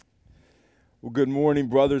Well, good morning,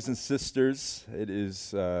 brothers and sisters. It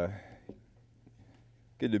is good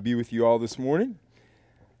to be with you all this morning.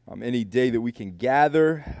 Any day that we can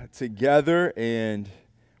gather together and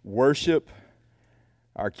worship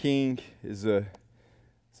our King it's a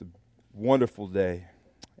wonderful day.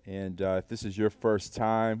 And if this is your first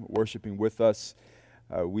time worshiping with us,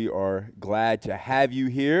 we are glad to have you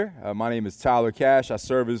here. My name is Tyler Cash. I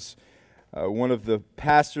serve as one of the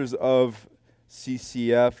pastors of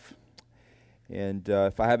CCF. And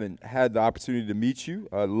if I haven't had the opportunity to meet you,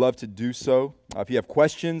 I'd love to do so. If you have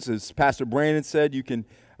questions, as Pastor Brandon said, you can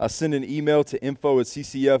send an email to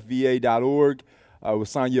info@ccfva.org. We'll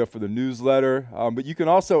sign you up for the newsletter. But you can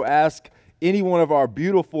also ask any one of our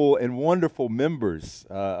beautiful and wonderful members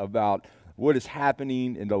about what is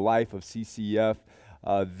happening in the life of CCF.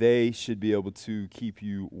 They should be able to keep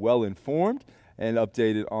you well informed and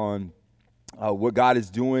updated on what God is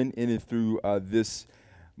doing in and through this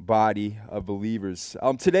body of believers.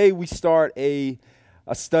 Today we start a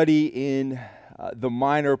study in the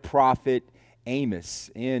minor prophet Amos.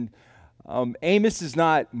 And Amos is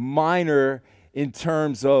not minor in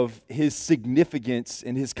terms of his significance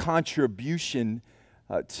and his contribution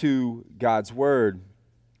to God's word,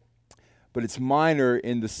 but it's minor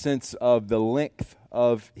in the sense of the length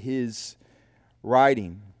of his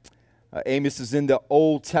writing. Amos is in the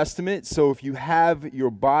Old Testament, so if you have your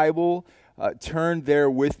Bible, turn there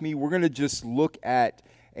with me. We're going to just look at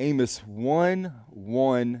Amos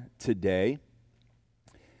 1:1 today.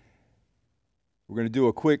 We're going to do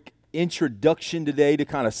a quick introduction today to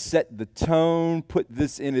kind of set the tone, put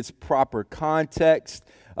this in its proper context,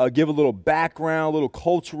 give a little background, a little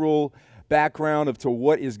cultural background of to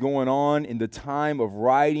what is going on in the time of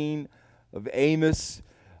writing of Amos,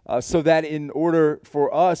 so that in order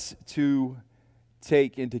for us to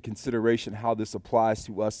take into consideration how this applies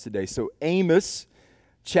to us today. So Amos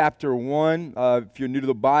chapter 1, if you're new to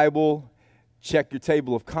the Bible, check your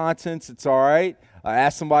table of contents. It's all right.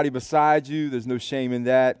 Ask somebody beside you. There's no shame in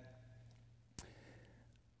that.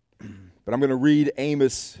 But I'm going to read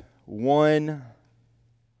Amos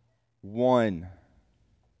 1:1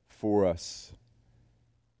 for us.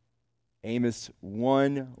 Amos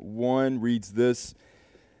 1:1 reads this: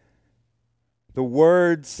 "The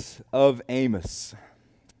words of Amos,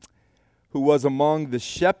 who was among the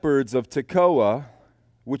shepherds of Tekoa,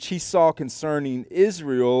 which he saw concerning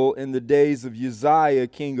Israel in the days of Uzziah,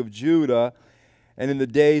 king of Judah, and in the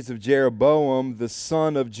days of Jeroboam, the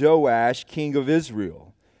son of Joash, king of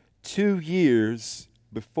Israel, 2 years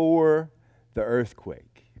before the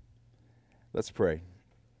earthquake." Let's pray.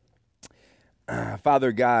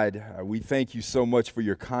 Father God, we thank you so much for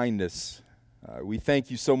your kindness. We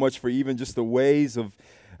thank you so much for even just the ways of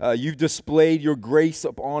you've displayed your grace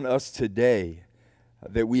upon us today,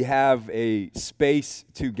 that we have a space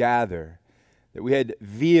to gather, that we had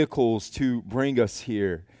vehicles to bring us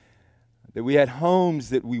here, that we had homes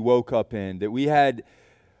that we woke up in, that we had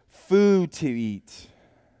food to eat,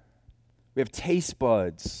 we have taste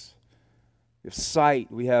buds, we have sight,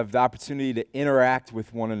 we have the opportunity to interact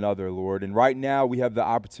with one another, Lord. And right now we have the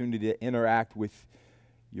opportunity to interact with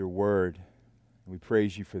your word. We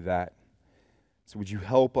praise you for that. So would you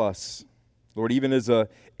help us, Lord, even as an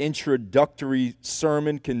introductory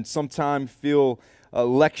sermon can sometimes feel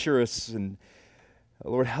lecturous. And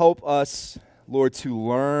Lord, help us, Lord, to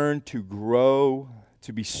learn, to grow,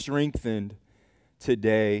 to be strengthened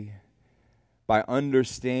today by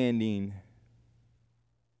understanding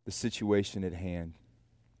the situation at hand.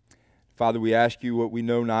 Father, we ask you, what we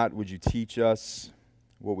know not, would you teach us?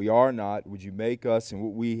 What we are not, would you make us? And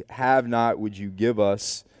what we have not, would you give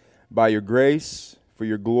us by your grace, for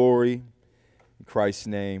your glory? In Christ's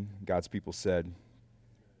name, God's people said.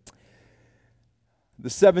 The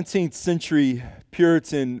 17th century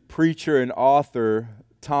Puritan preacher and author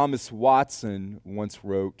Thomas Watson once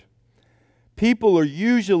wrote, "People are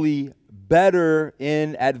usually better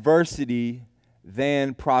in adversity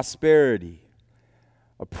than prosperity.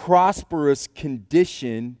 A prosperous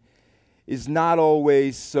condition is not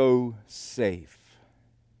always so safe.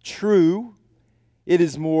 True, it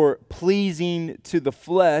is more pleasing to the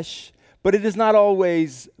flesh, but it is not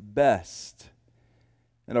always best.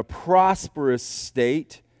 In a prosperous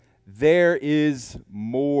state, there is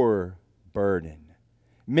more burden.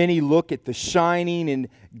 Many look at the shining and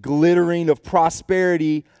glittering of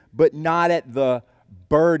prosperity, but not at the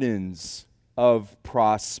burdens of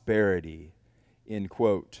prosperity." End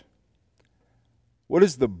quote. What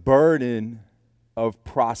is the burden of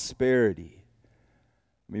prosperity?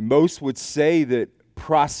 I mean, most would say that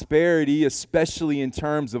prosperity, especially in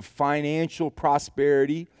terms of financial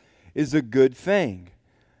prosperity, is a good thing.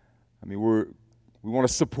 I mean, we're We want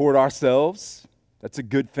to support ourselves. That's a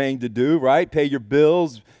good thing to do, right? Pay your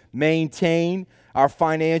bills, maintain our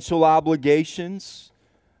financial obligations.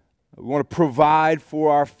 We want to provide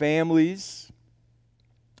for our families.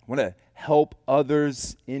 We want to help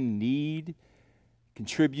others in need,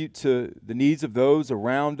 contribute to the needs of those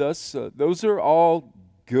around us. Those are all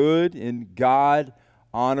good and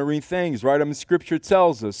God-honoring things, right? I mean, Scripture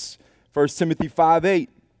tells us, 1 Timothy 5:8,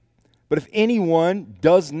 but if anyone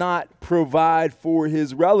does not provide for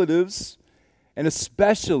his relatives, and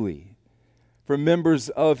especially for members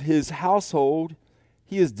of his household,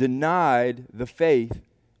 he is denied the faith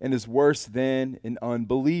and is worse than an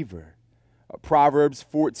unbeliever. Proverbs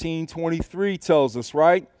 14:23 tells us,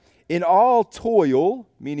 right? In all toil,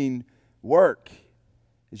 meaning work,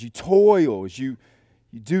 as you toil, as you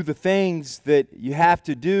do the things that you have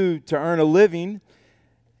to do to earn a living,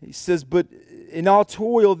 he says, but in all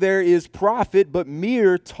toil there is profit, but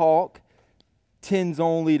mere talk tends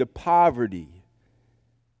only to poverty.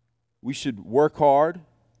 We should work hard.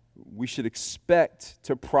 We should expect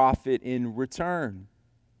to profit in return.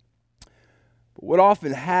 But what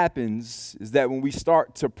often happens is that when we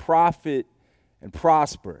start to profit and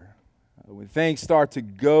prosper, when things start to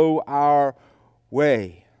go our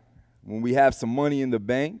way, when we have some money in the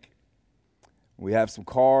bank, we have some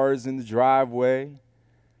cars in the driveway,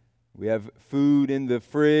 we have food in the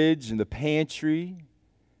fridge and the pantry,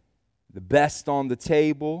 the best on the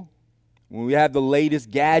table, when we have the latest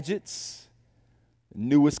gadgets, the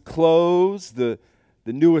newest clothes, the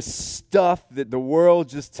newest stuff that the world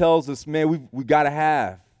just tells us, man, we got to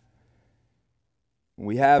have. When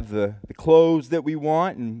we have the clothes that we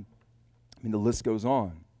want, and I mean, the list goes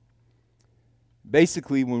on.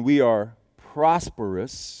 Basically, when we are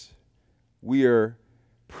prosperous, we are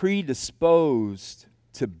predisposed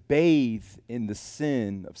to bathe in the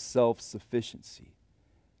sin of self-sufficiency.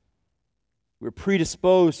 We're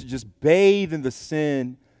predisposed to just bathe in the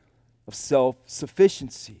sin of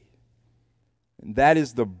self-sufficiency. And that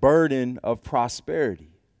is the burden of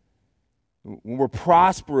prosperity. When we're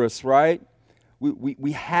prosperous, right,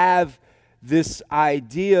 we have this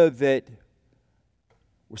idea that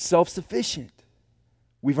we're self-sufficient.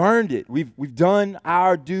 We've earned it. We've done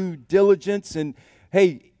our due diligence, and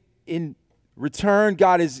hey, in return,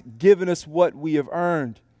 God has given us what we have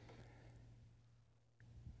earned.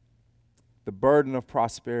 The burden of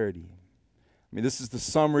prosperity. I mean, this is the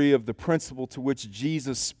summary of the principle to which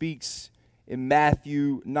Jesus speaks in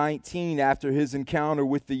Matthew 19 after his encounter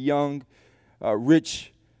with the young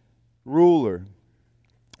rich ruler.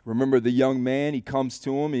 Remember the young man? He comes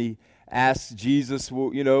to him and he asks Jesus,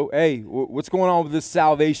 well, hey, what's going on with this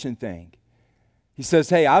salvation thing? He says,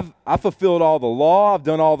 hey, I've fulfilled all the law. I've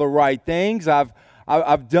done all the right things. I've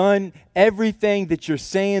done everything that you're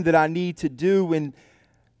saying that I need to do. And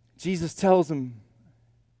Jesus tells him,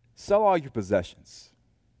 sell all your possessions.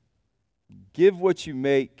 Give what you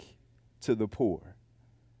make to the poor.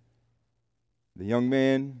 The young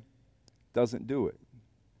man doesn't do it.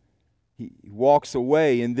 He walks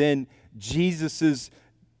away, and then Jesus'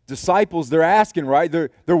 disciples, they're asking, right? They're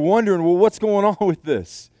wondering, well, what's going on with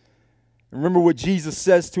this? Remember what Jesus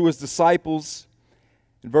says to his disciples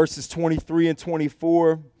in verses 23 and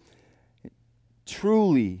 24.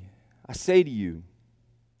 Truly, I say to you,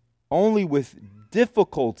 only with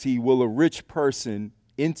difficulty will a rich person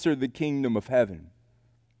enter the kingdom of heaven.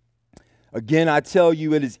 Again, I tell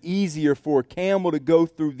you, it is easier for a camel to go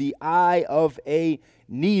through the eye of a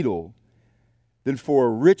needle than for a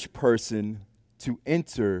rich person to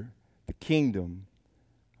enter the kingdom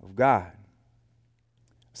of God.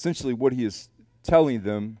 Essentially, what he is telling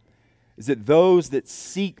them is that those that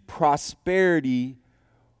seek prosperity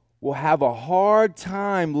will have a hard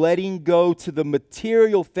time letting go to the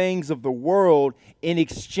material things of the world in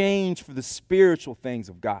exchange for the spiritual things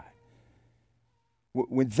of God.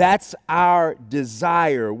 When that's our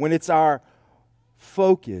desire, when it's our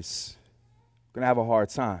focus, we're going to have a hard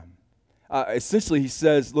time. Essentially, he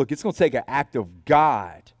says, look, it's going to take an act of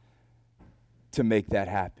God to make that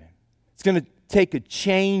happen. It's going to take a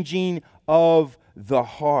changing of the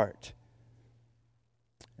heart.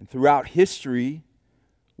 And throughout history,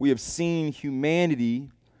 we have seen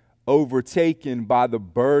humanity overtaken by the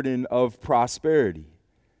burden of prosperity.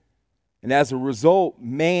 And as a result,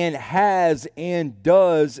 man has and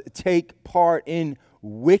does take part in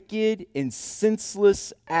wicked and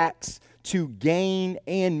senseless acts to gain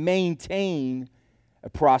and maintain a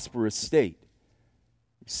prosperous state.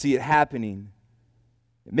 We see it happening.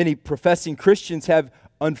 Many professing Christians have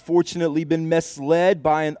unfortunately been misled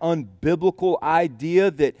by an unbiblical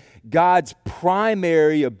idea that God's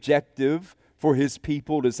primary objective for his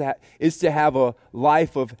people is to have a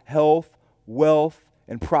life of health, wealth,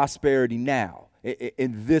 and prosperity now,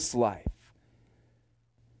 in this life.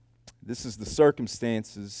 This is the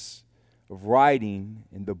circumstances of writing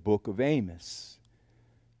in the book of Amos.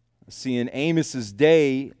 See, in Amos's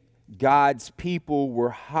day, God's people were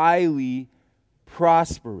highly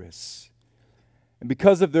prosperous. And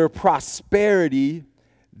because of their prosperity,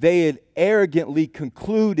 they had arrogantly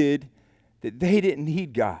concluded that they didn't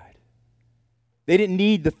need God. They didn't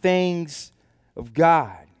need the things of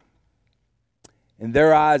God. In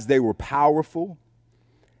their eyes, they were powerful.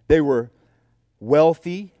 They were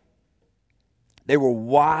wealthy. They were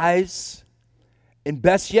wise. And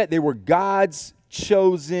best yet, they were God's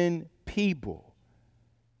chosen people.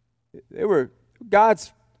 They were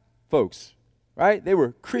God's folks, right? They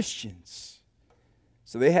were Christians.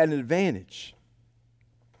 So they had an advantage.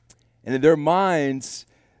 And in their minds,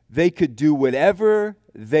 they could do whatever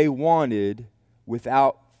they wanted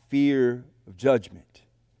without fear of judgment.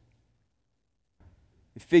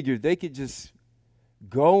 They figured they could just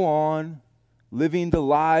go on living the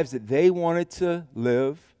lives that they wanted to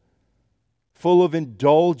live, full of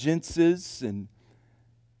indulgences and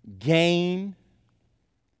gain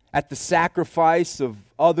at the sacrifice of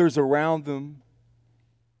others around them,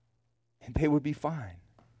 and they would be fine.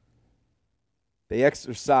 They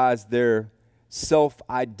exercised their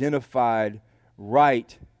self-identified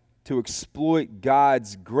right to exploit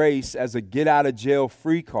God's grace as a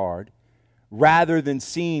get-out-of-jail-free card rather than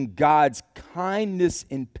seeing God's kindness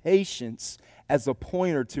and patience as a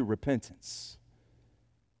pointer to repentance.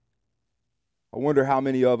 I wonder how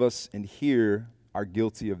many of us in here are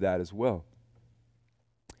guilty of that as well.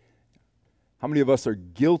 How many of us are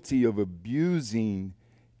guilty of abusing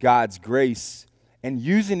God's grace and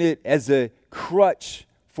using it as a crutch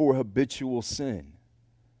for habitual sin?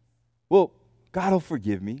 Well, God will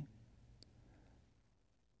forgive me.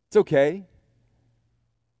 It's okay.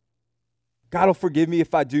 God will forgive me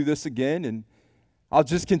if I do this again, and I'll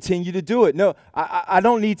just continue to do it. No, I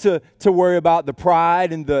don't need to worry about the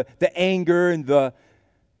pride and the anger and the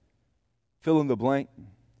fill in the blank.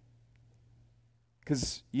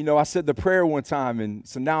 Because, I said the prayer one time, and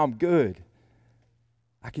so now I'm good.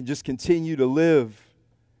 I can just continue to live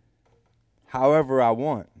however I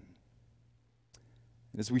want.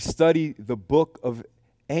 As we study the book of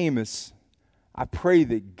Amos, I pray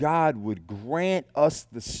that God would grant us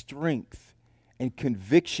the strength and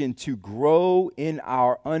conviction to grow in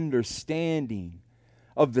our understanding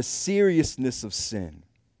of the seriousness of sin,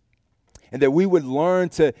 and that we would learn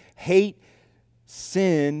to hate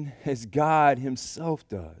sin as God Himself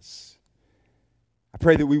does. I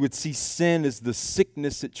pray that we would see sin as the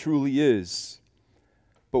sickness it truly is.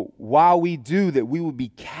 But while we do that, we will be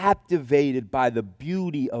captivated by the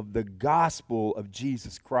beauty of the gospel of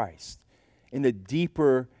Jesus Christ in a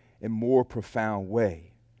deeper and more profound way.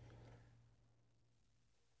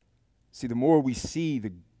 See, the more we see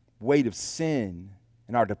the weight of sin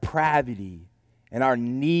and our depravity and our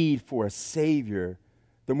need for a Savior,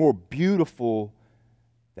 the more beautiful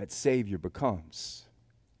that Savior becomes.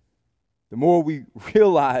 The more we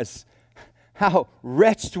realize how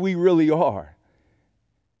wretched we really are,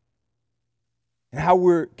 and how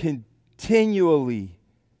we're continually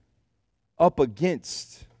up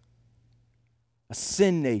against a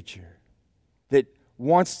sin nature that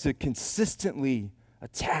wants to consistently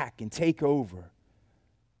attack and take over.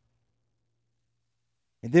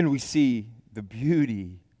 And then we see the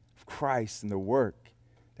beauty of Christ and the work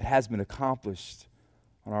that has been accomplished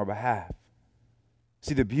on our behalf.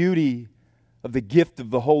 See the beauty of the gift of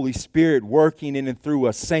the Holy Spirit working in and through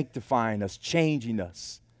us, sanctifying us, changing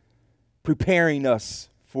us, preparing us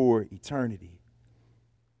for eternity.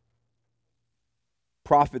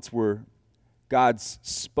 Prophets were God's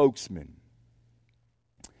spokesmen.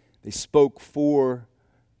 They spoke for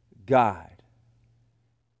God.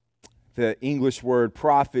 The English word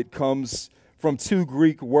prophet comes from two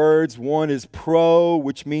Greek words. One is pro,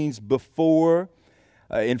 which means before,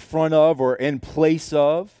 in front of, or in place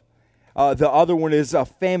of. The other one is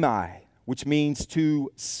phemi, which means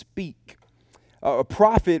to speak. A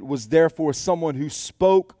prophet was therefore someone who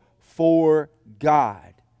spoke for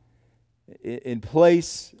God in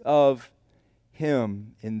place of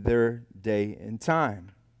Him in their day and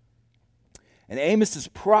time. And Amos's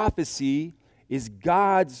prophecy is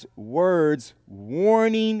God's words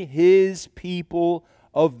warning His people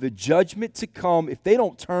of the judgment to come if they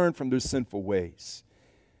don't turn from their sinful ways.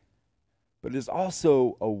 But it is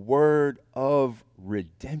also a word of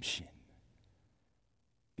redemption.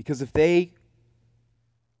 Because if they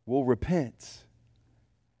will repent,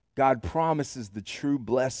 God promises the true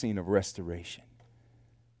blessing of restoration.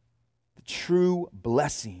 The true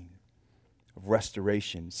blessing of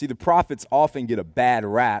restoration. See, the prophets often get a bad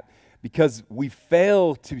rap because we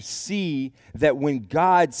fail to see that when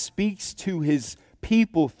God speaks to his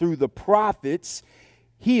people through the prophets,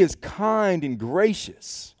 he is kind and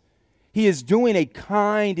gracious. He is doing a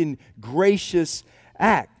kind and gracious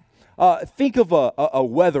act. Think of a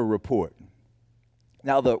weather report.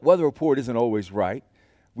 Now, the weather report isn't always right.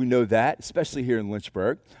 We know that, especially here in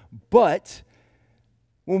Lynchburg. But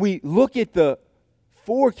when we look at the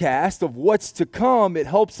forecast of what's to come, it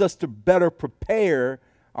helps us to better prepare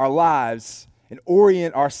our lives and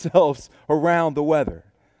orient ourselves around the weather.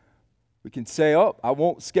 We can say, oh, I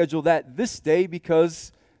won't schedule that this day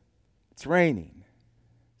because it's raining.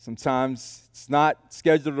 Sometimes it's not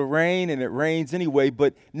scheduled to rain and it rains anyway,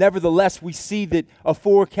 but nevertheless, we see that a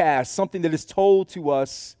forecast, something that is told to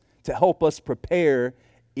us to help us prepare,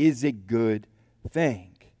 is a good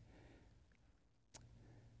thing.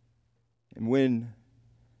 And when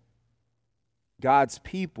God's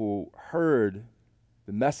people heard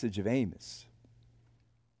the message of Amos,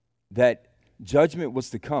 that judgment was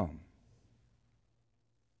to come,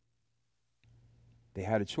 they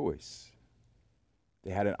had a choice. They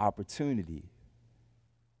had an opportunity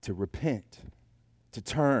to repent, to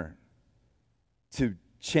turn, to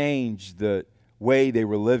change the way they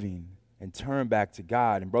were living and turn back to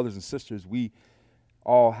God. And brothers and sisters, we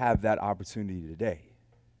all have that opportunity today.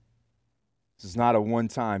 This is not a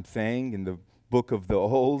one-time thing in the book of the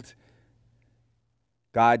old.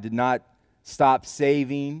 God did not stop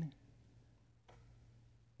saving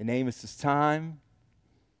in Amos's time,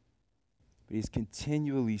 but he's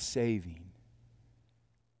continually saving.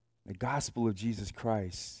 The gospel of Jesus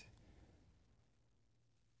Christ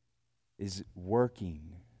is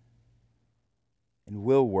working and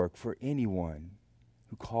will work for anyone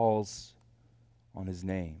who calls on his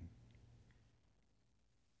name.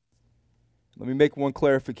 Let me make one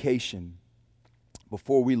clarification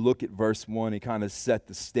before we look at verse 1 and kind of set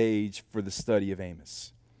the stage for the study of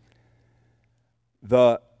Amos.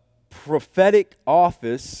 The prophetic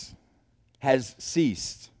office has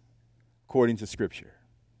ceased according to Scripture.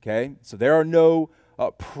 Okay, so there are no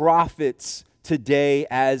prophets today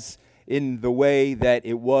as in the way that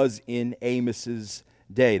it was in Amos's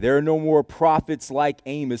day. There are no more prophets like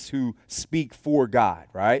Amos who speak for God,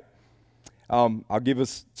 right? I'll give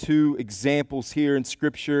us two examples here in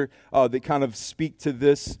Scripture that kind of speak to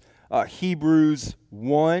this. Hebrews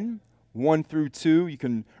 1 through 2. You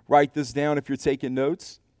can write this down if you're taking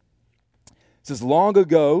notes. It says, long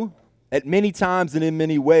ago, at many times and in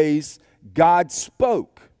many ways, God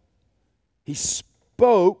spoke. He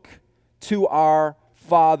spoke to our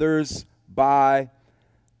fathers by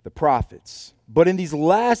the prophets. But in these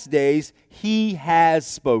last days, he has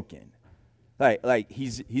spoken. Like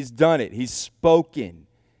he's done it. He's spoken.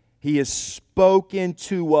 He has spoken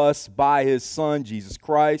to us by his Son, Jesus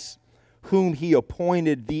Christ, whom he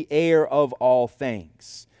appointed the heir of all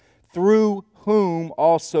things, through whom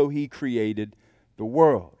also he created the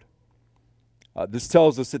world. This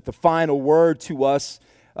tells us that the final word to us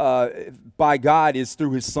by God is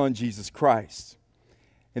through his Son, Jesus Christ.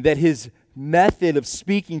 And that his method of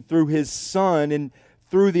speaking through his Son and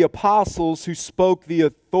through the apostles who spoke the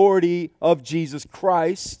authority of Jesus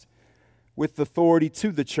Christ with authority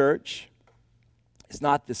to the church is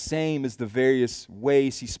not the same as the various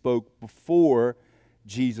ways he spoke before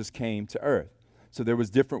Jesus came to earth. So there was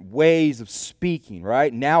different ways of speaking,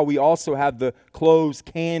 right? Now we also have the closed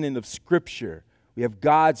canon of Scripture. We have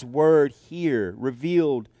God's word here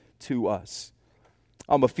revealed to us.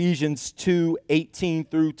 Ephesians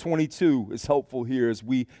 2:18 through 22 is helpful here as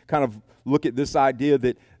we kind of look at this idea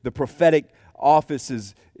that the prophetic office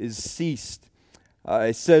is ceased.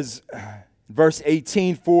 It says, verse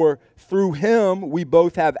 18, for through him we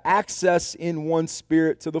both have access in one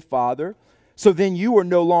Spirit to the Father. So then you are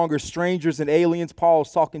no longer strangers and aliens. Paul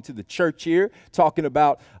is talking to the church here, talking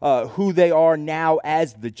about who they are now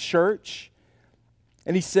as the church.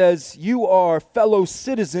 And he says, you are fellow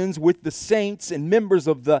citizens with the saints and members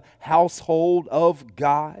of the household of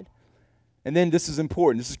God. And then this is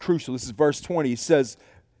important. This is crucial. This is verse 20. He says,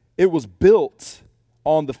 it was built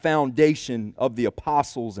on the foundation of the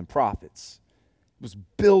apostles and prophets. It was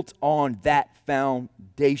built on that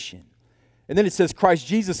foundation. And then it says, Christ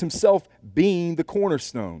Jesus himself being the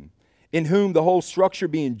cornerstone, in whom the whole structure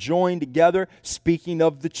being joined together, speaking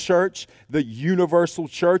of the church, the universal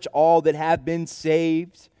church, all that have been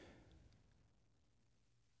saved.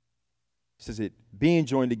 It says it being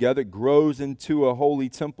joined together grows into a holy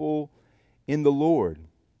temple in the Lord.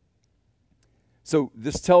 So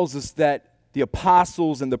this tells us that the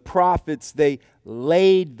apostles and the prophets, they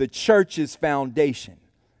laid the church's foundation.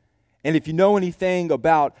 And if you know anything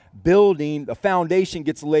about building, the foundation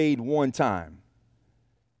gets laid one time.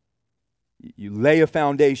 You lay a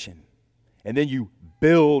foundation, and then you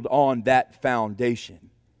build on that foundation.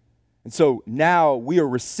 And so now we are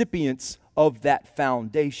recipients of that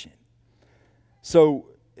foundation. So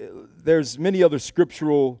there's many other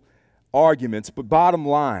scriptural arguments, but bottom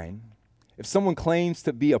line, if someone claims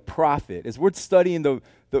to be a prophet, as we're studying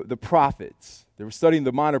the prophets, they were studying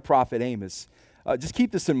the minor prophet Amos, just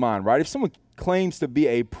keep this in mind, right? If someone claims to be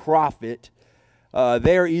a prophet,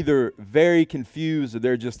 they're either very confused or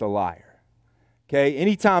they're just a liar. Okay,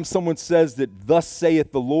 anytime someone says that thus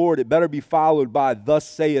saith the Lord, it better be followed by thus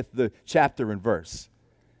saith the chapter and verse.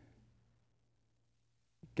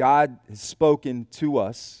 God has spoken to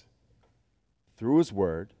us through his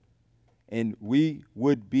word, and we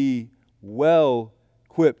would be well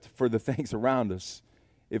equipped for the things around us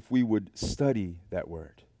if we would study that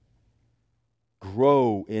word.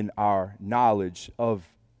 Grow in our knowledge of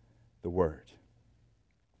the word.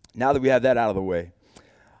 Now that we have that out of the way,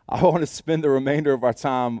 I want to spend the remainder of our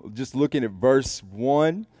time just looking at verse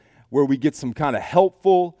 1, where we get some kind of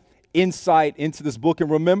helpful insight into this book.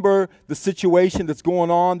 And remember the situation that's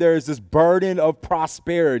going on. There is this burden of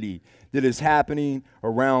prosperity that is happening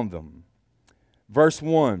around them. Verse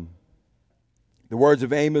 1, the words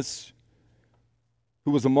of Amos,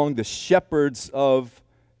 who was among the shepherds of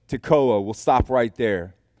Tekoa. We'll stop right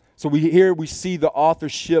there. So we see the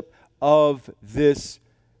authorship of this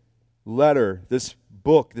letter, this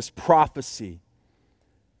book, this prophecy.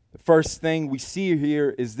 The first thing we see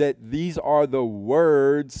here is that these are the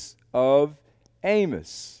words of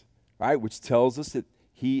Amos, right? Which tells us that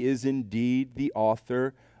he is indeed the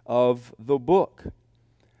author of the book.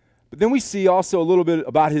 But then we see also a little bit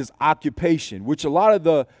about his occupation, which a lot of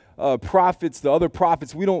the prophets, the other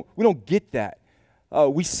prophets, we don't get that.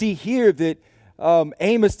 We see here that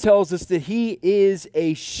Amos tells us that he is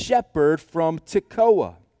a shepherd from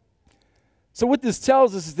Tekoa. So what this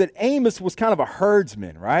tells us is that Amos was kind of a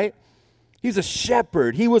herdsman, right? He's a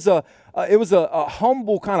shepherd. It was a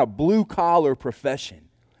humble kind of blue-collar profession.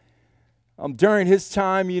 During his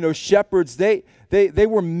time, shepherds, they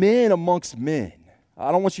were men amongst men.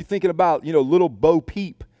 I don't want you thinking about, little Bo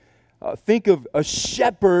Peep. Think of a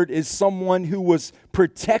shepherd as someone who was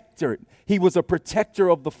protector. He was a protector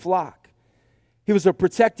of the flock. He was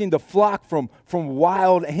protecting the flock from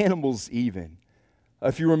wild animals even.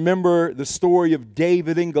 If you remember the story of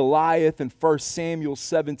David and Goliath in 1 Samuel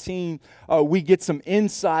 17, we get some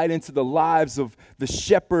insight into the lives of the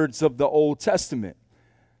shepherds of the Old Testament.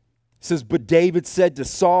 It says, but David said to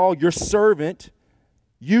Saul, your servant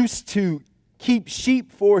used to keep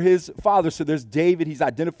sheep for his father. So there's David. He's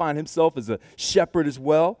identifying himself as a shepherd as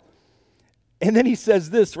well. And then he says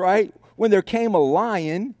this, right? When there came a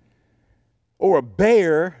lion or a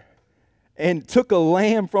bear and took a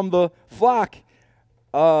lamb from the flock,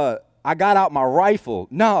 I got out my rifle.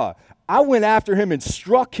 I went after him and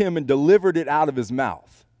struck him and delivered it out of his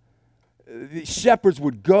mouth. The shepherds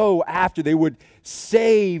would go after, they would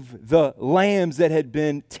save the lambs that had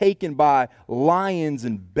been taken by lions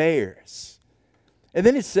and bears. And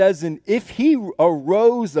then it says, and if he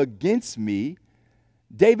arose against me,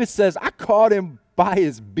 David says, I caught him by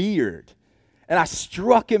his beard and I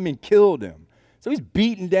struck him and killed him. So he's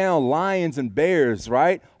beating down lions and bears,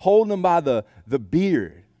 right? Holding them by the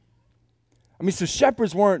beard. I mean, so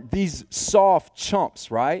shepherds weren't these soft chumps,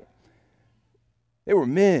 right? They were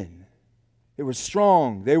men. They were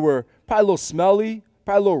strong. They were probably a little smelly,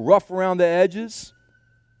 probably a little rough around the edges.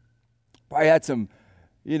 Probably had some,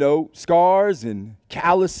 scars and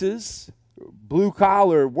calluses,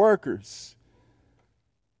 blue-collar workers.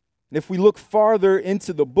 And if we look farther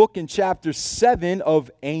into the book in chapter 7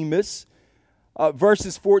 of Amos,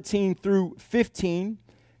 verses 14 through 15,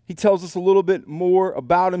 he tells us a little bit more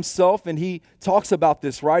about himself, and he talks about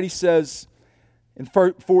this, right? He says, in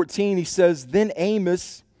 14, he says, then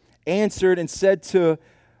Amos answered and said to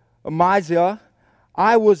Amaziah,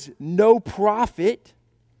 I was no prophet,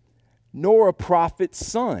 nor a prophet's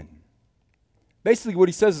son. Basically what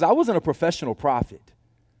he says is, I wasn't a professional prophet.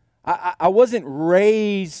 I wasn't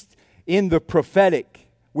raised in the prophetic,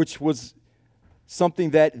 which was something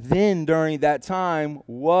that then during that time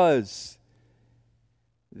was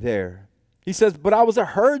there. He says, but I was a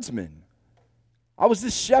herdsman. I was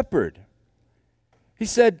this shepherd. He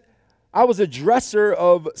said, I was a dresser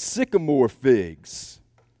of sycamore figs.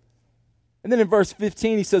 And then in verse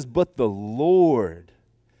 15 he says, but the Lord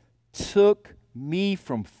took me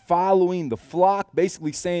from following the flock,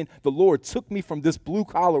 basically saying the Lord took me from this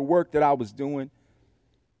blue-collar work that I was doing.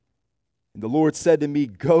 And the Lord said to me,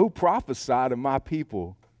 go prophesy to my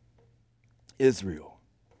people, Israel.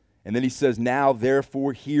 And then he says, now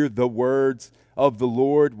therefore hear the words of the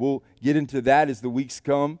Lord. We'll get into that as the weeks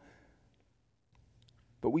come.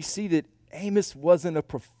 But we see that Amos wasn't a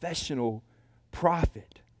professional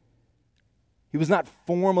prophet. He was not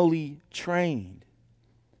formally trained.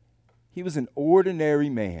 He was an ordinary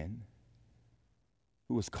man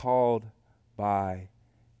who was called by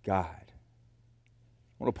God.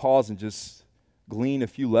 I want to pause and just glean a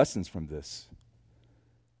few lessons from this.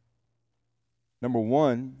 Number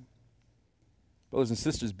one, brothers and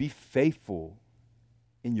sisters, be faithful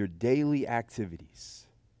in your daily activities.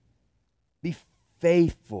 Be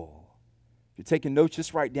faithful. If you're taking notes,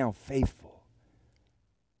 just write down faithful.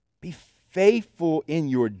 Be faithful in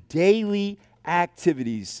your daily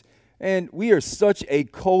activities. And we are such a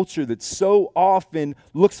culture that so often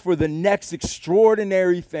looks for the next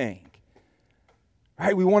extraordinary thing.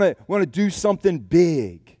 Right? We want to do something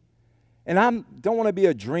big. And I don't want to be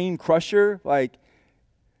a dream crusher. Like,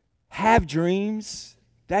 have dreams.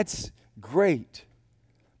 That's great.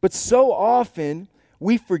 But so often,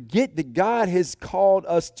 we forget that God has called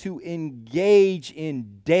us to engage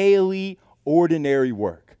in daily, ordinary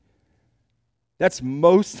work. That's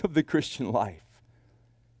most of the Christian life.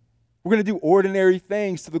 We're going to do ordinary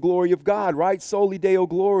things to the glory of God, right? Soli Deo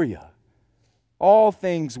Gloria. All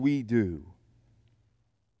things we do.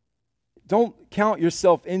 Don't count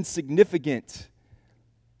yourself insignificant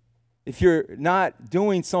if you're not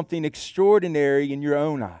doing something extraordinary in your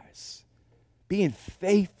own eyes. Being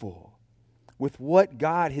faithful with what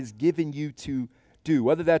God has given you to do,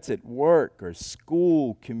 whether that's at work or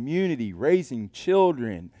school, community, raising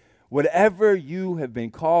children, whatever you have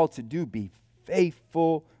been called to do, be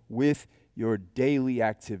faithful with your daily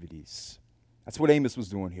activities. That's what Amos was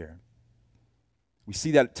doing here. We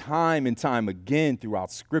see that time and time again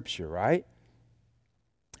throughout Scripture, right?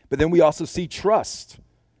 But then we also see trust.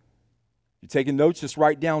 You're taking notes, just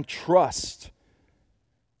write down trust.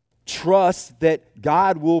 Trust that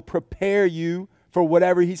God will prepare you for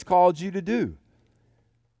whatever He's called you to do.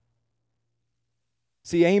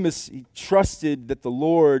 See, Amos, he trusted that the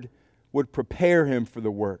Lord would prepare him for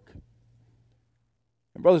the work.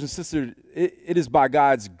 And brothers and sisters, it is by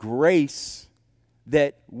God's grace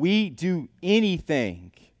that we do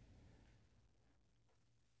anything,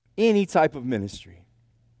 any type of ministry,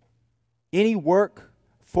 any work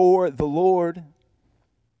for the Lord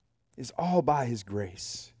is all by His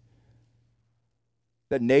grace.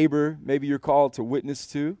 That neighbor maybe you're called to witness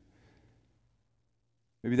to,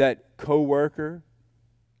 maybe that coworker,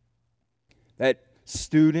 that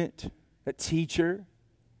student, that teacher,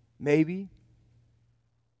 maybe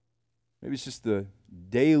it's just the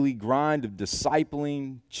daily grind of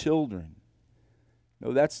discipling children.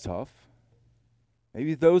 No, that's tough.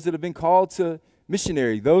 Maybe those that have been called to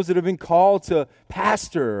missionary, those that have been called to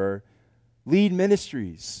pastor or lead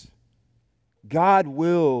ministries. God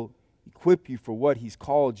will equip you for what He's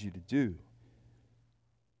called you to do.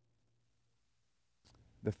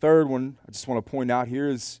 The third one I just want to point out here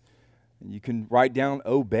is, you can write down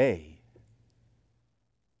obey.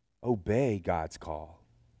 Obey God's call.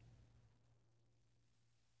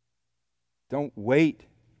 Don't wait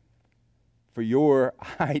for your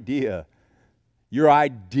idea, your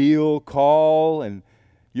ideal call and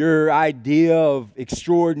your idea of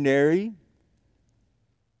extraordinary.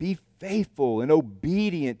 Be faithful and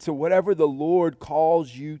obedient to whatever the Lord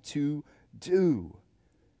calls you to do.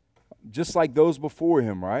 Just like those before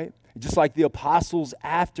him, right? Just like the apostles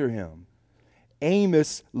after him.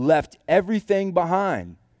 Amos left everything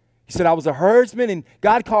behind. He said, I was a herdsman and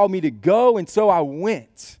God called me to go, and so I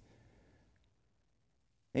went.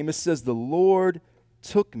 Amos says, the Lord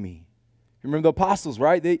took me. Remember the apostles,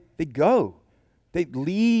 right? They go. They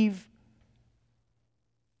leave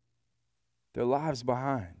their lives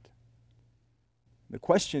behind. The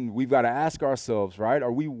question we've got to ask ourselves, right?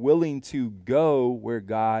 Are we willing to go where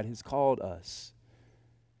God has called us?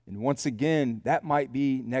 And once again, that might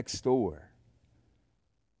be next door.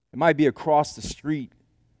 It might be across the street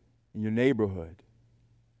in your neighborhood.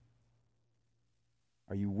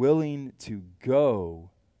 Are you willing to go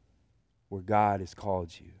where God has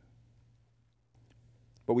called you?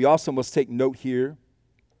 But we also must take note here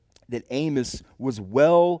that Amos was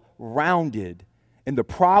well-rounded in the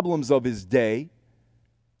problems of his day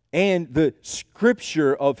and the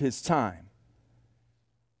scripture of his time.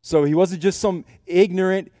 So he wasn't just some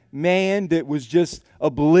ignorant man that was just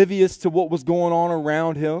oblivious to what was going on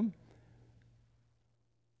around him.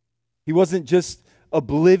 He wasn't just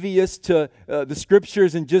oblivious to the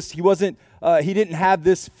scriptures and he didn't have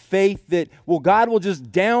this faith that, well, God will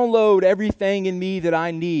just download everything in me that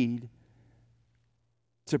I need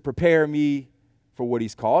to prepare me for what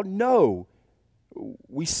He's called. No.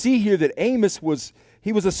 we see here that Amos was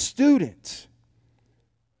a student.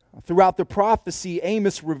 Throughout the prophecy,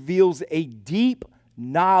 Amos reveals a deep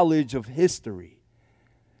knowledge of history.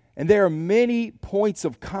 And there are many points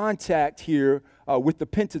of contact here with the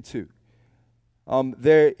Pentateuch.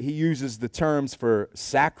 There he uses the terms for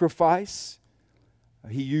sacrifice.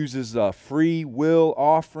 He uses free will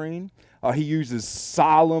offering. He uses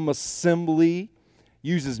solemn assembly.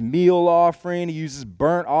 Uses meal offering. He uses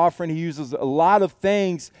burnt offering. He uses a lot of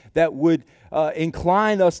things that would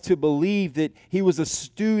incline us to believe that he was a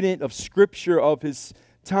student of Scripture of his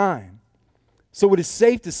time. So it is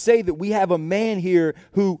safe to say that we have a man here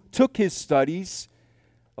who took his studies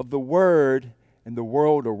of the Word and the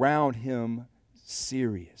world around him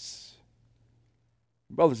serious.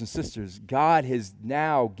 Brothers and sisters, God has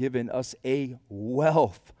now given us a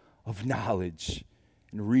wealth of knowledge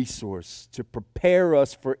and resource to prepare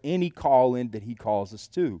us for any calling that he calls us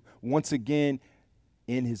to. Once again,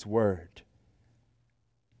 in his Word.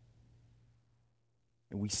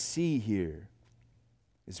 And we see here,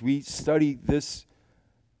 as we study this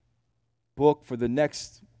book for the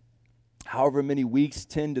next however many weeks,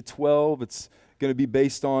 10 to 12, it's going to be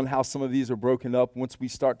based on how some of these are broken up once we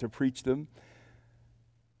start to preach them.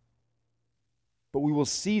 But we will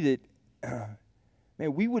see that,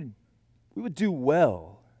 man, we would do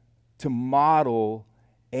well to model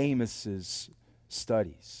Amos's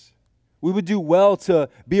studies. We would do well to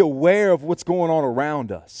be aware of what's going on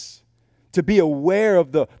around us, to be aware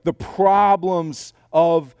of the problems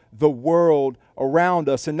of the world around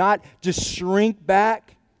us, and not just shrink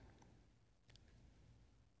back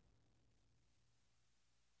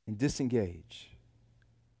and disengage.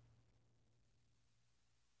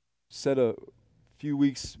 Said a few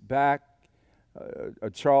weeks back, a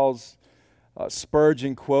Charles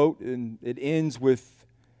Spurgeon quote, and it ends with,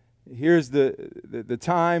 here's the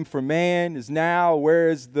time for man is now, where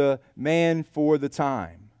is the man for the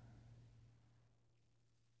time?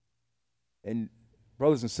 And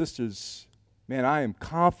brothers and sisters, man, I am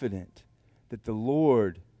confident that the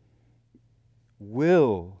Lord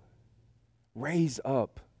will raise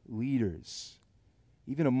up leaders,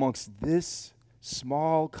 even amongst this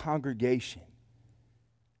small congregation,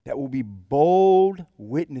 that will be bold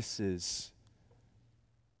witnesses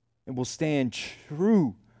and will stand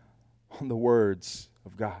true on the words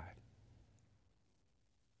of God.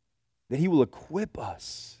 That he will equip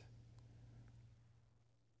us.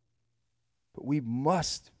 But we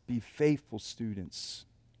must be faithful students.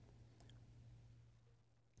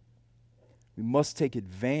 We must take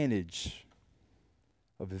advantage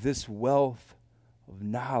of this wealth of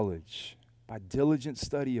knowledge by diligent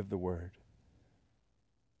study of the Word.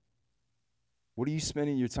 What are you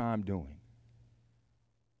spending your time doing?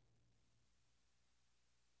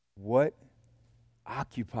 What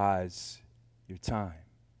occupies your time?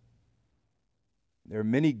 There are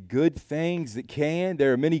many good things that can,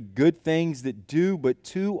 there are many good things that do, but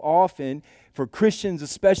too often, for Christians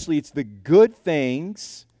especially, it's the good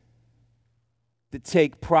things that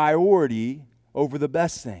take priority over the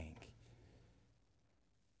best thing.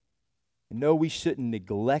 And no, we shouldn't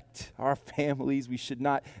neglect our families. We should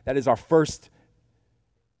not. That is our first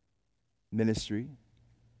ministry.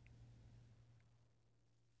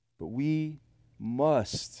 But we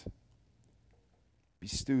must be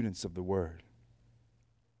students of the Word.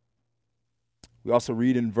 We also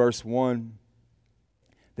read in verse 1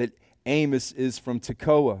 that Amos is from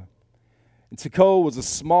Tekoa. And Tekoa was a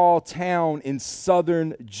small town in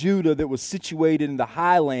southern Judah that was situated in the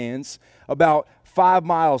highlands about 5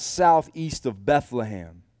 miles southeast of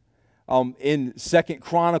Bethlehem. In 2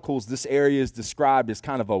 Chronicles, this area is described as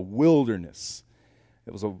kind of a wilderness.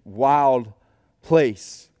 It was a wild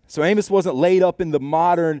place. So Amos wasn't laid up in the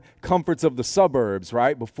modern comforts of the suburbs,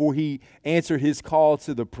 right, before he answered his call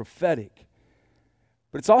to the prophetic.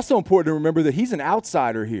 But it's also important to remember that he's an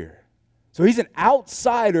outsider here. So he's an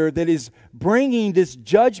outsider that is bringing this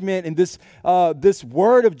judgment and this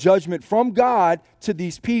word of judgment from God to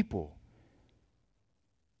these people.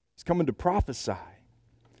 He's coming to prophesy.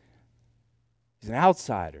 He's an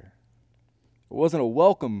outsider. It wasn't a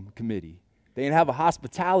welcome committee. They didn't have a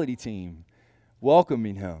hospitality team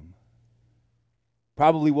welcoming him.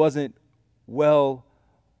 Probably wasn't well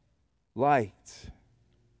liked.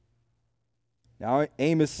 Now,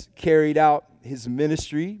 Amos carried out his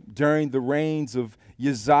ministry during the reigns of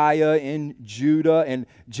Uzziah in Judah and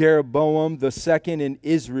Jeroboam II in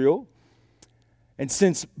Israel. And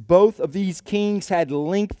since both of these kings had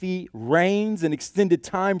lengthy reigns, an extended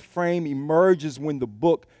time frame emerges when the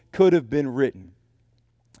book could have been written.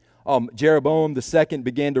 Jeroboam II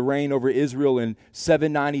began to reign over Israel in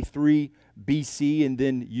 793 BC, and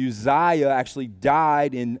then Uzziah actually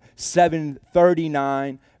died in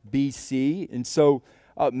 739 BC. And so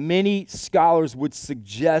many scholars would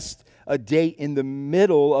suggest a date in the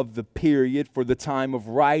middle of the period for the time of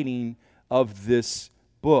writing of this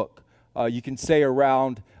book. You can say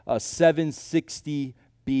around 760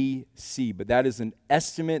 BC, but that is an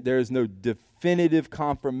estimate. There is no definitive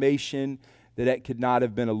confirmation that it could not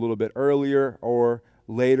have been a little bit earlier or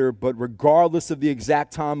later. But regardless of the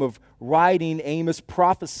exact time of writing, Amos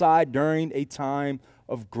prophesied during a time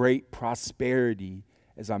of great prosperity,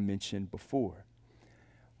 as I mentioned before.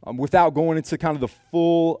 Without going into kind of the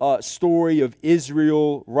full story of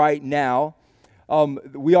Israel right now,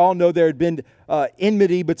 we all know there had been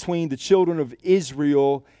enmity between the children of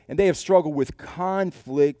Israel, and they have struggled with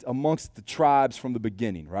conflict amongst the tribes from the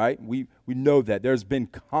beginning, right? We know that. There's been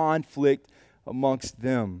conflict amongst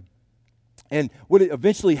them. And what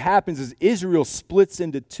eventually happens is Israel splits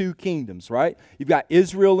into two kingdoms, right? You've got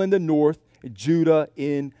Israel in the north and Judah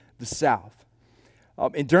in the south.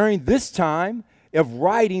 And during this time of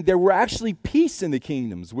writing, there were actually peace in the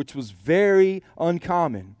kingdoms, which was very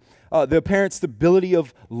uncommon. The apparent stability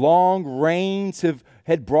of long reigns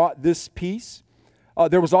had brought this peace.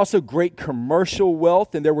 There was also great commercial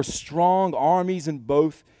wealth, and there were strong armies in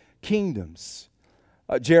both kingdoms.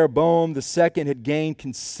 Jeroboam II had gained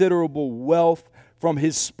considerable wealth from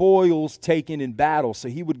his spoils taken in battle. So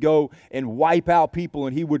he would go and wipe out people,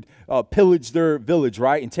 and he would pillage their village,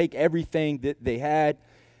 right, and take everything that they had.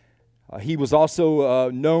 He was also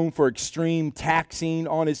known for extreme taxing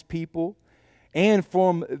on his people. And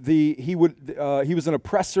he was an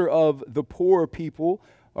oppressor of the poor people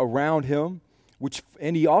around him,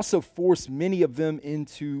 and he also forced many of them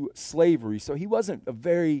into slavery. So he wasn't a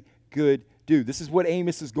very good dude. This is what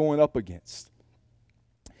Amos is going up against.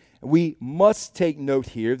 We must take note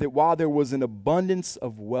here that while there was an abundance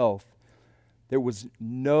of wealth, there was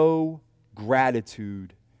no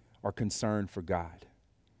gratitude or concern for God.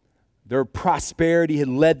 Their prosperity had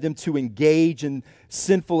led them to engage in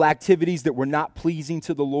sinful activities that were not pleasing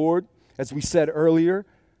to the Lord, as we said earlier.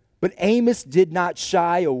 But Amos did not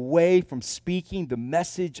shy away from speaking the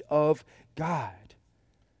message of God.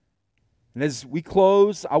 And as we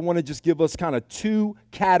close, I want to just give us kind of two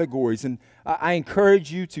categories. And I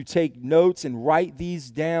encourage you to take notes and write these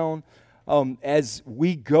down as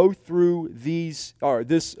we go through this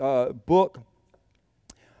book.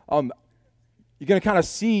 You're going to kind of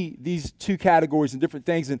see these two categories and different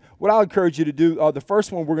things. And what I'll encourage you to do, the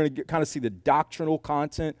first one, we're going to kind of see the doctrinal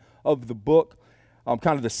content of the book,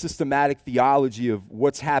 kind of the systematic theology of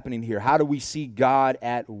what's happening here. How do we see God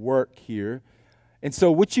at work here? And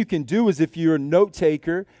so what you can do is, if you're a note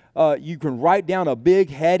taker, you can write down a big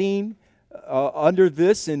heading under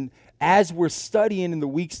this. And as we're studying in the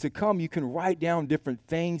weeks to come, you can write down different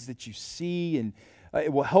things that you see, and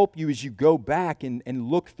it will help you as you go back and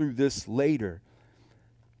look through this later.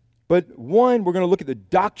 But one, we're going to look at the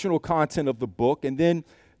doctrinal content of the book, and then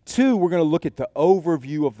two, we're going to look at the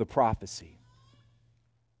overview of the prophecy.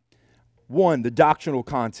 One, the doctrinal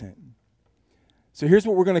content. So here's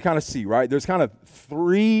what we're going to kind of see, right? There's kind of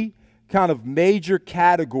three kind of major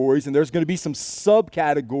categories, and there's going to be some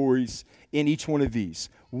subcategories in each one of these.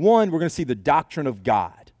 One, we're going to see the doctrine of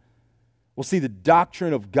God. We'll see the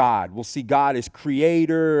doctrine of God. We'll see God as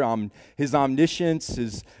creator, his omniscience,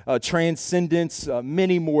 his transcendence,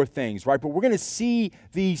 many more things, right? But we're going to see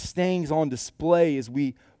these things on display as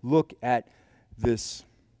we look at this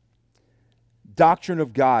doctrine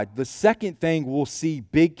of God. The second thing we'll see,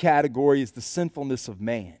 big category, is the sinfulness of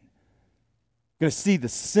man. We're going to see the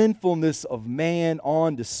sinfulness of man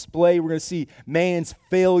on display. We're going to see man's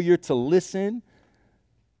failure to listen.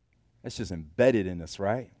 That's just embedded in us,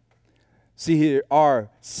 right? See here our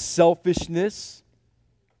selfishness.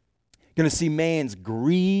 Going to see man's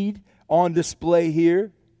greed on display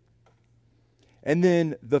here. And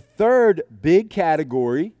then the third big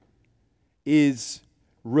category is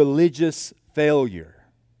religious failure.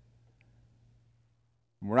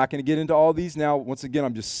 We're not going to get into all these now. Once again,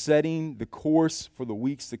 I'm just setting the course for the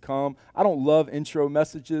weeks to come. I don't love intro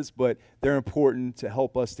messages, but they're important to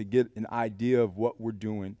help us to get an idea of what we're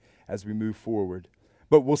doing as we move forward.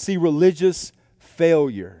 But we'll see religious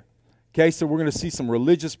failure. Okay, so we're going to see some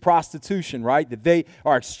religious prostitution, right? That they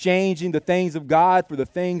are exchanging the things of God for the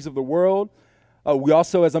things of the world. We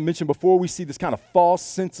also, as I mentioned before, we see this kind of false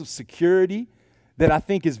sense of security that I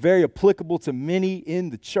think is very applicable to many in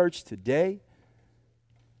the church today.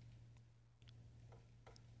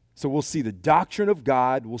 So we'll see the doctrine of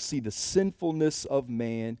God, we'll see the sinfulness of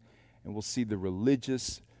man, and we'll see the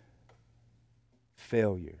religious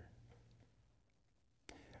failure.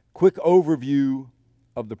 Quick overview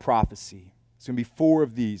of the prophecy. It's going to be 4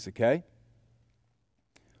 of these, okay?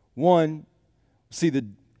 1, see the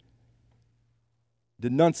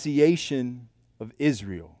denunciation of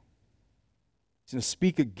Israel. He's going to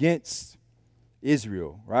speak against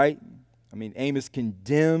Israel, right? I mean, Amos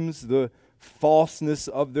condemns the falseness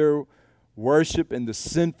of their worship and the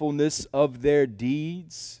sinfulness of their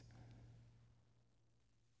deeds.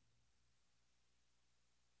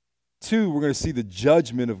 2, we're going to see the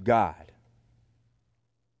judgment of God.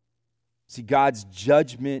 See God's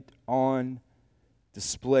judgment on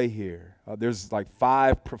display here. There's like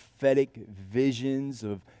 5 prophetic visions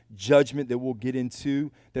of judgment that we'll get into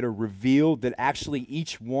that are revealed, that actually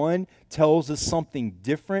each one tells us something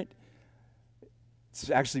different. It's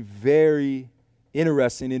actually very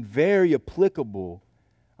interesting and very applicable.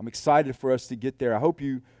 I'm excited for us to get there. I hope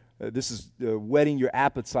this is whetting your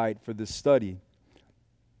appetite for this study.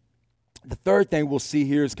 The third thing we'll see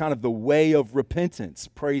here is kind of the way of repentance.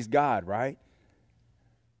 Praise God, right?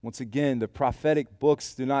 Once again, the prophetic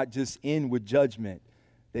books do not just end with judgment.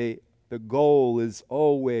 The goal is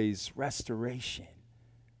always restoration.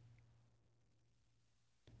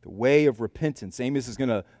 The way of repentance. Amos is going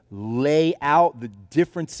to lay out the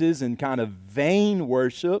differences in kind of vain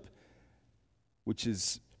worship, which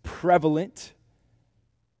is prevalent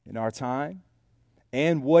in our time,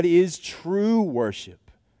 and what is true worship.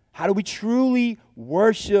 How do we truly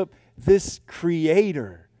worship this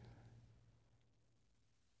Creator?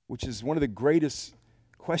 Which is one of the greatest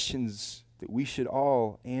questions that we should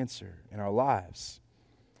all answer in our lives.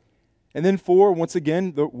 And then 4, once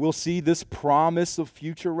again, we'll see this promise of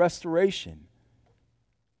future restoration.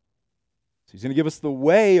 So he's going to give us the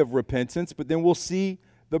way of repentance, but then we'll see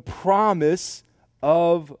the promise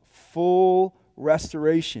of full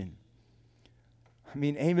restoration. I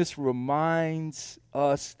mean, Amos reminds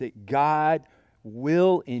us that God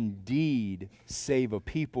will indeed save a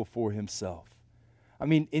people for himself. I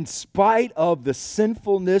mean, in spite of the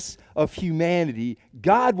sinfulness of humanity,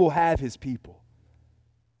 God will have his people.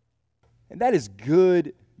 And that is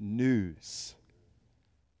good news.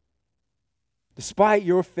 Despite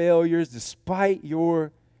your failures, despite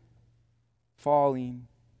your falling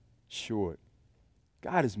short,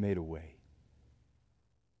 God has made a way.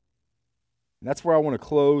 And that's where I want to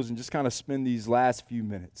close and just kind of spend these last few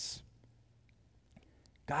minutes.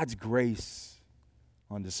 God's grace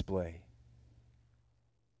on display.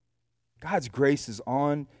 God's grace is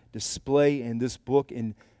on display in this book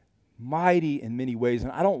in mighty in many ways.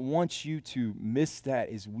 And I don't want you to miss that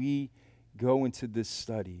as we go into this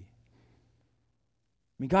study.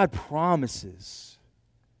 I mean, God promises,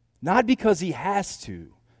 not because he has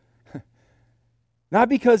to, not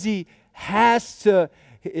because he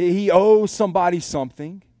owes somebody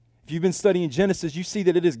something. If you've been studying Genesis, you see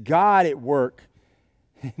that it is God at work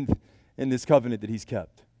in this covenant that he's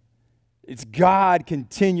kept. It's God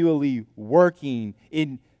continually working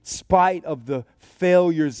in spite of the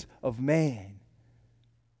failures of man.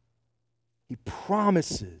 He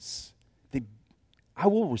promises that I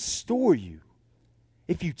will restore you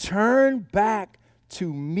if you turn back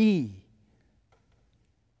to me.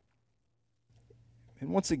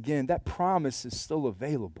 And once again, that promise is still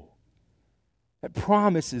available. That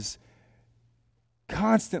promise is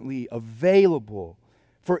constantly available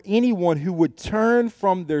for anyone who would turn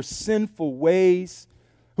from their sinful ways,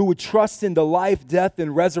 who would trust in the life, death,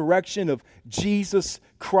 and resurrection of Jesus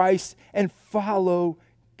Christ and follow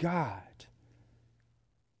God.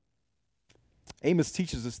 Amos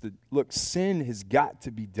teaches us that, look, sin has got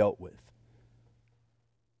to be dealt with.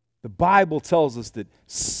 The Bible tells us that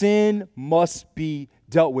sin must be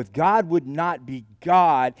dealt with. God would not be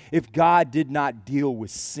God if God did not deal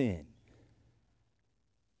with sin.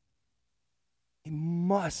 He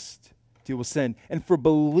must deal with sin. And for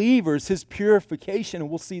believers, his purification, and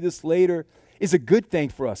we'll see this later, is a good thing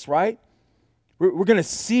for us, right? We're going to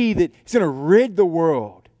see that he's going to rid the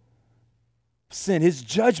world of sin. His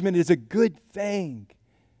judgment is a good thing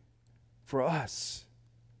for us.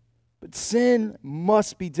 But sin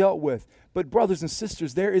must be dealt with. But brothers and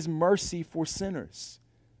sisters, there is mercy for sinners.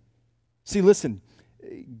 See, listen,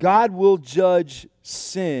 God will judge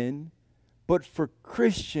sin, but for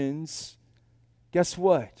Christians, guess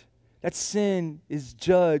what? That sin is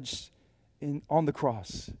judged on the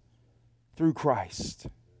cross through Christ.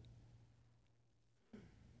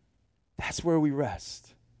 That's where we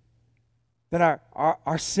rest. That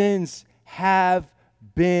our sins have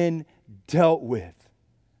been dealt with.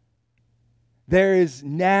 There is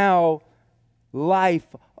now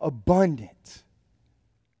life abundant.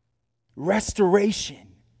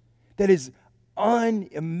 Restoration that is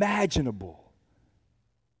unimaginable.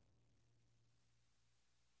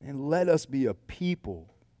 And let us be a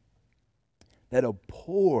people that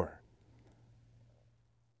abhor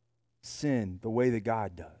sin the way that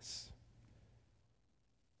God does.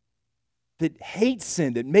 That hate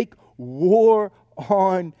sin, that make war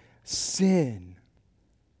on sin.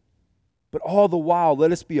 But all the while,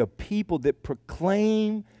 let us be a people that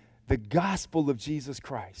proclaim the gospel of Jesus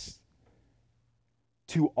Christ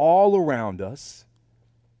to all around us.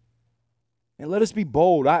 And let us be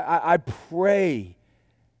bold. I pray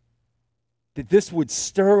that this would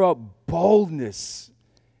stir up boldness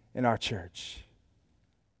in our church.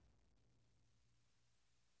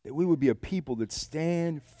 That we would be a people that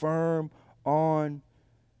stand firm on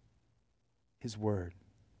His word.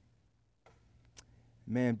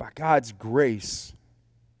 Man, by God's grace,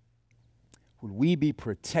 would we be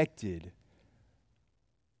protected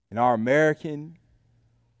in our American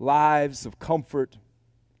lives of comfort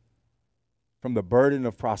from the burden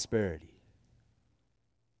of prosperity?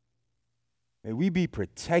 May we be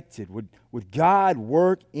protected. Would God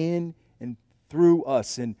work in and through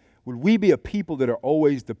us? And would we be a people that are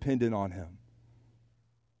always dependent on Him?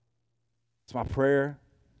 It's my prayer.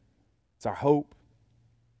 It's our hope.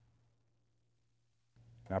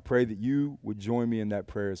 And I pray that you would join me in that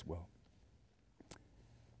prayer as well.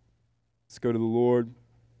 Let's go to the Lord.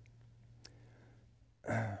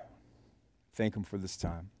 Thank Him for this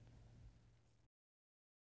time.